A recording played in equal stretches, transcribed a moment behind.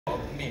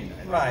mean.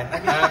 Right.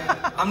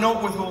 I'm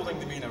not withholding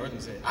the mean, I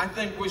wouldn't say. I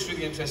think what's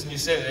really interesting, you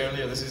said it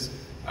earlier, this is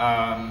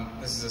a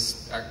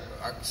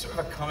sort of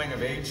a coming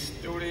of age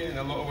story in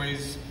a lot of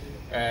ways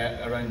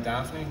around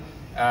Daphne.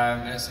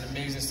 And it's an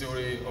amazing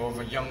story of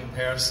a young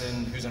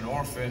person who's an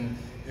orphan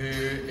who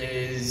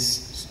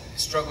is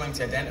struggling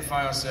to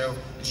identify herself,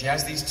 and she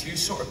has these two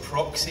sort of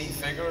proxy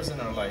figures in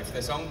her life,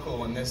 this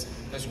uncle and this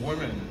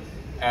woman,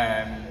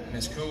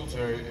 Miss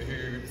Coulter,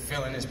 who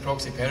fill in as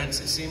proxy parents,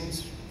 it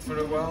seems, for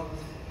a while.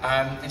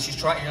 And she's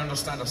trying to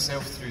understand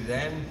herself through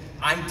them.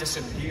 I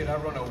disappear, I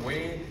run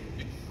away.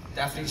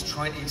 Daphne's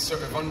trying to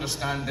sort of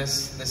understand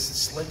this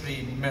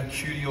slippery,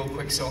 mercurial,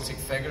 quixotic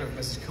figure of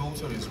Mrs.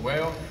 Coulter as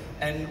well.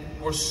 And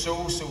we're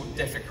so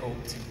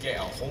difficult to get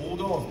a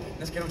hold of.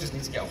 This girl just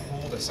needs to get a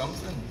hold of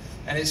something.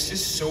 And it's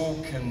just so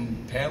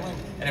compelling.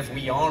 And if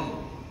we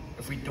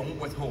don't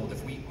withhold,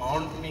 if we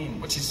aren't mean,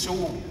 which is so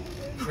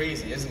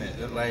crazy, isn't it?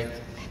 That like,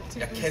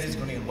 a kid is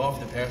going to love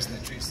the person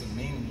that treats them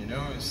mean, you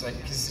know? It's like,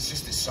 because it's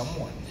just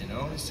someone, you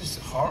know? It's just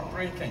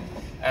heartbreaking.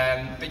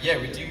 But yeah,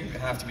 we do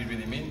have to be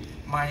really mean.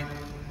 My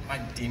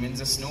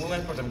demon's a snow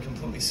leopard. I'm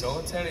completely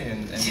solitary,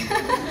 and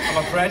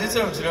I'm a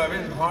predator. Do you know what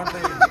I mean?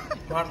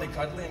 Hardly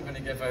cuddly. I'm going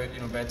to give out,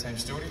 you know, bedtime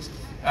stories.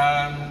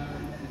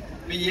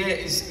 But yeah,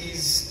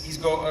 he's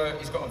got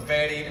a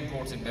very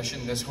important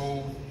mission. This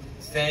whole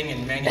thing,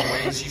 in many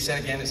ways, you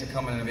said again, it's a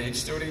coming of age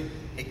story.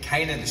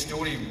 The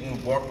story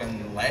won't work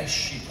unless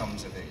she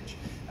comes of age,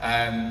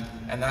 and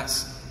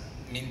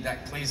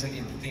that plays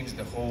into the themes of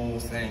the whole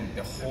thing.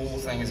 The whole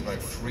thing is about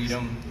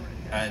freedom,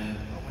 and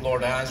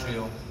Lord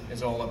Asriel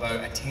is all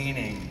about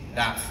attaining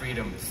that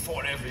freedom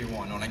for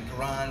everyone on a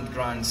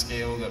grand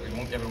scale that we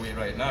won't give away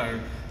right now,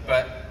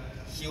 but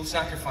he'll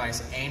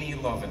sacrifice any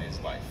love in his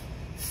life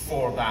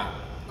for that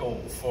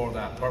goal, for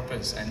that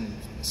purpose. And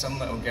some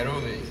little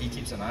girl that he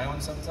keeps an eye on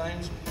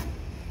sometimes,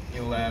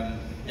 he'll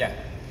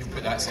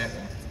put that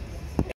second.